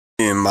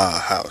In my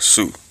house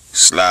suit,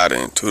 slide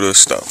into the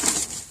store.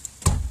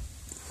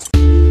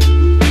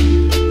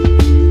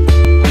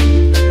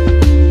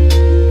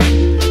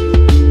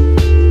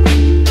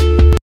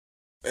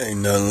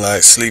 Ain't nothing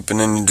like sleeping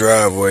in the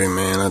driveway,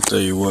 man. I tell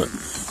you what,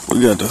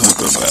 we got to hook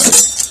up out it.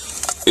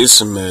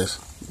 It's a mess,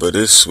 but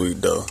it's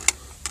sweet though.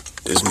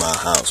 It's my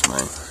house,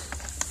 man.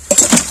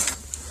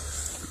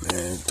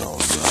 Man,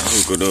 thought I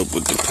hook it up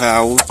with the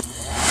power.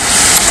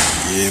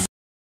 Yeah.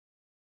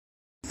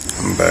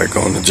 I'm back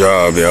on the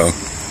job, y'all.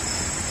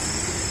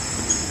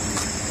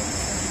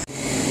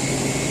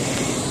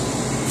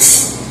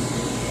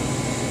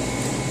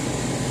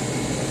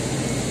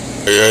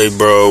 Hey,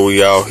 bro,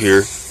 we out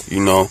here, you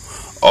know,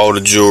 all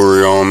the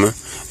jewelry on me,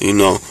 you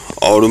know,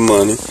 all the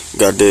money,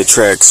 got that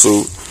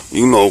tracksuit,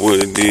 you know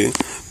what it did,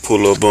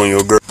 pull up on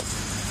your girl.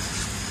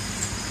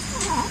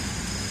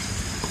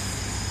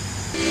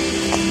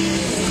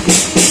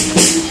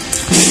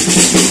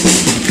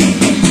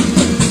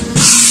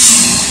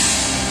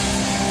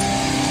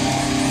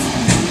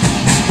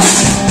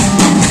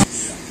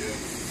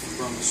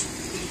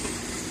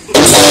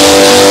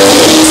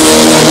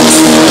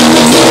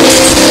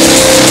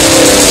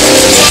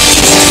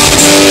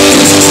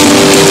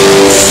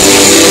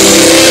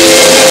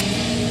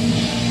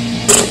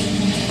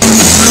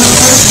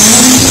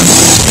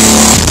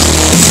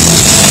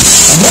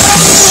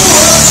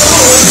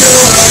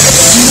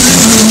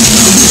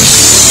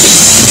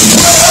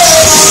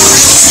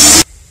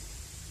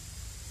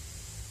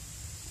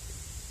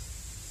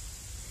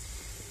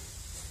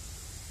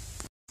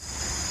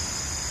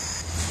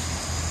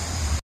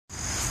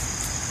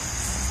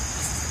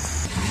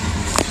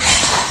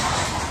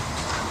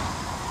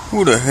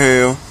 Who the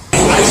hell?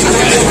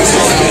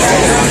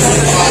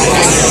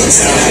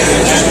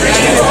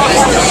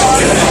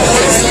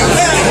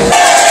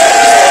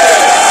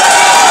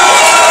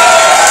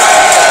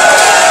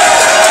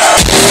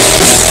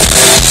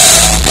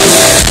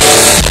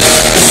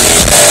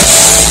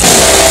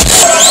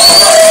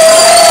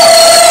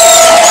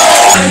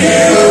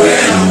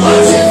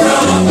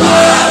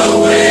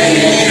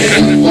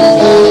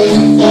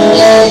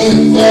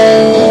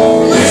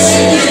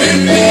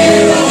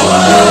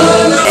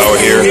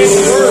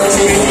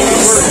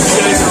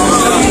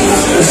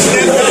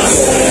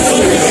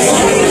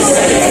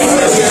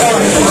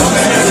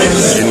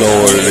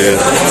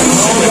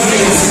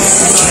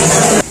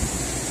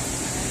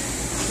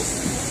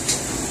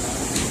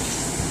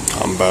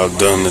 I'm about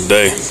done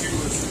today.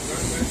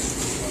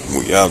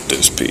 We out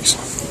this piece.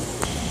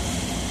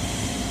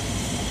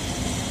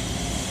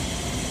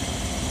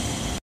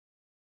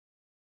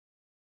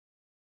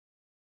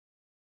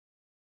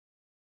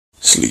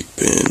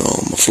 Sleeping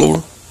on my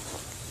floor.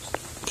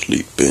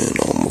 Sleeping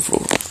on my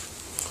floor.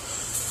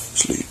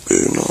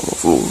 Sleeping on my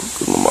floor.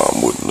 Cause my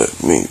mom wouldn't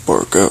let me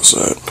park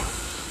outside.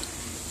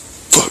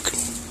 Fuck it.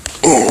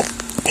 Oh.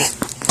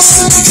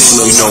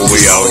 You know we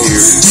out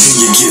here.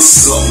 You get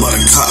slugged by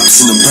the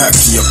cops in the back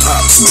of your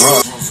pops, bro.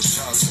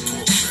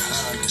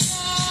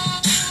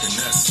 And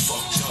that's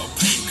fucked up,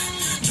 ain't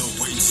it? No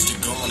ways to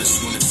garnish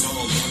when it's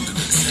all under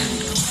the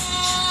table.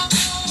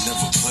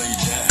 Never played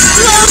that.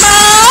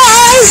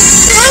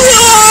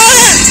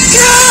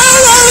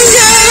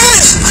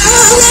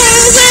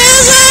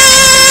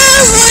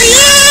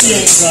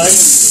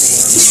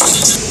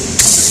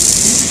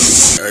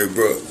 Hey,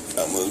 bro,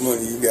 how much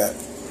money you got?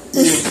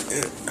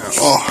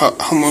 Oh,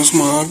 how much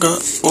money I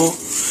got?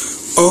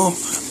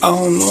 I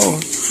don't know.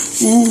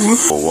 Ooh.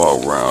 We'll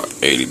walk around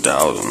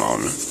 80,000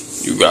 on it.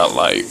 You got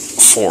like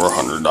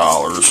 $400,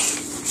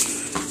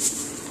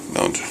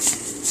 don't you?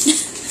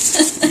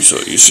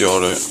 You see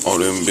all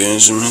them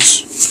Benjamins?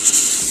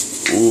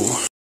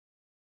 Ooh.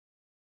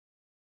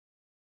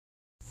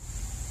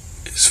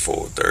 It's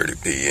 4:30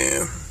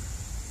 p.m.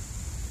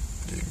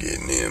 Just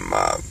getting in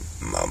my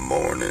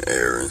morning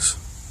errands.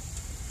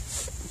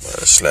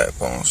 Gotta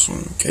slap on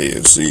some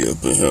KFC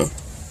up in here.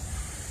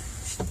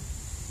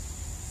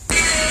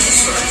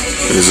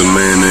 There's a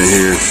man in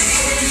here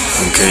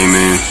who came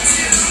in,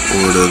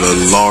 ordered a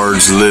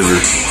large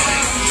liver.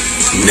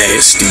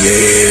 Nasty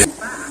ass.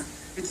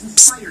 It's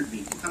inspired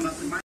me to come up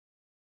with my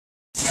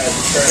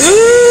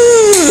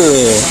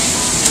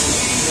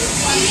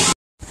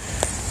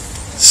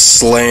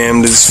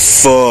slammed as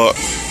fuck.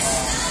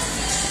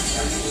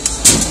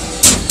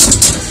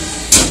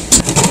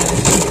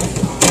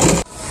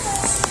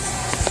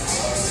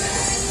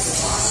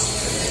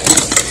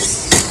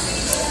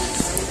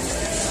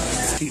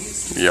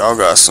 Y'all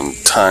got some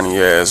tiny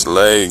ass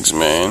legs,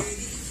 man.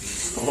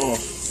 Oh.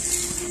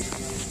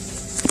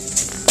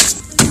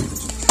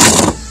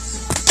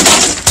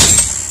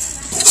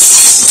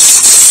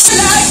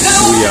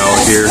 We out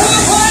here.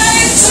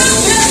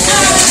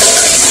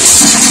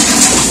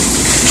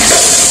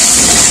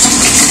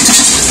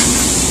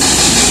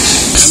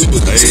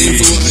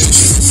 Hey.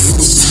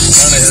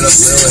 Trying to hit up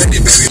Lil Eddie,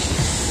 baby.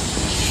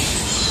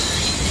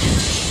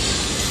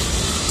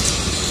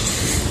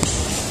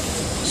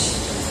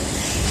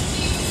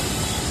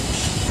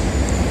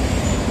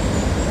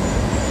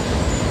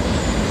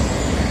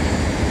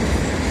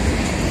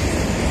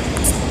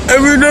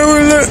 Every day.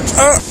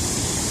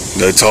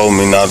 They told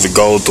me not to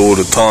go through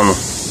the tunnel.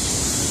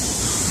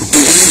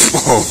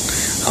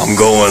 I'm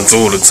going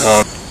through the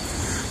tunnel.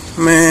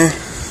 Man,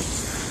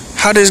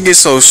 how this get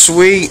so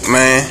sweet,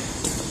 man?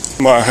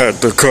 Might have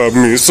to cut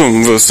me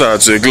some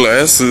Versace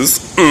glasses.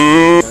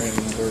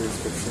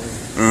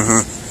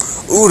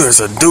 Ooh, there's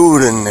a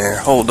dude in there.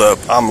 Hold up,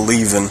 I'm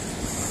leaving.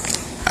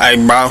 Hey,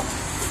 bro.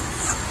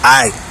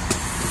 Hey.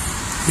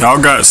 Y'all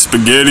got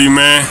spaghetti,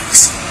 man?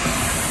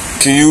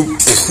 Can you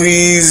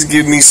please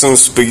give me some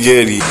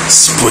spaghetti?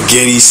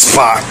 Spaghetti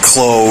spot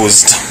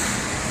closed.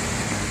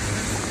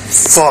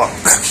 Fuck.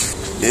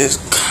 It's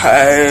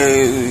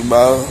crazy,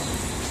 bro.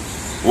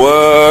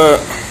 What?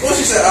 Well,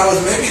 she said I was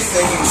maybe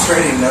thinking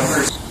straight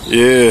numbers.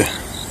 Yeah.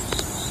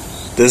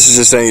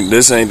 This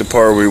ain't the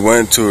part we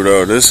went to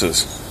though.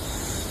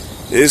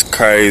 It's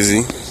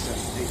crazy.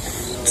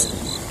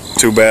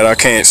 Too bad I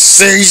can't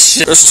see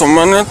shit. There's too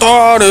many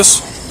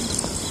thoughts.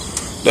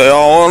 They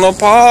all in the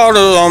party.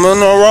 I'm in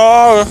the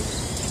Rari.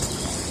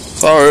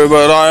 Sorry,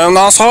 but I am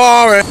not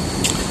sorry.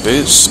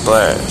 Bitch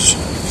splash.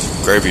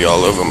 Gravy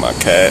all over my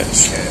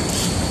cash.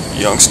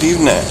 Young Steve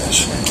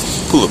Nash.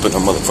 Pull up in a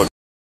motherfucker.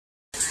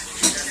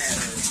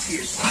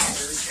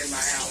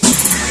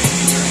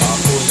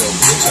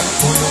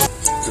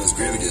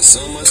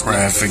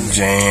 Traffic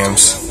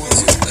jams.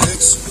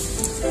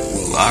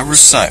 Will I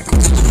recycle?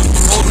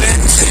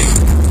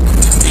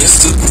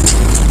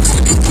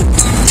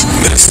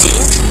 Mr.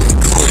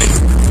 Clean.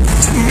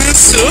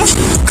 Mr.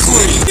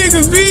 Clean. It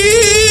could be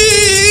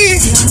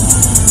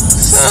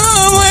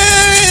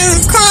somewhere in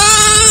the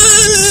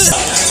corner.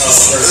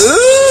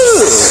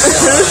 Ooh.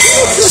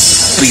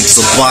 Beat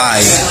supply.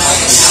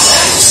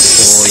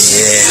 Oh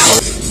yeah.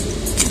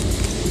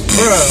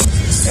 Bro.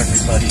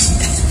 Everybody.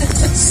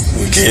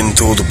 We're getting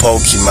through the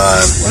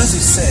Pokemon. What does he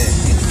say?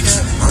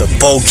 The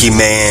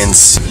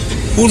Pokemans.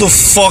 Who the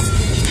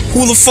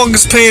fuck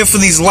is paying for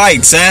these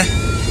lights, eh?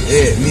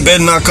 Yeah, me.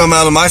 Better not come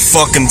out of my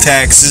fucking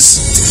taxes.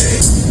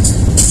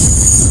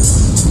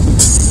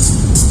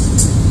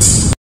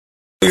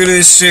 Look at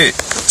this shit.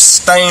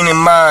 Staining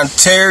my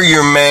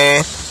interior,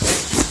 man.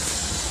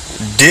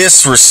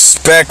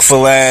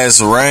 Disrespectful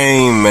ass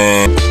rain,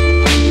 man.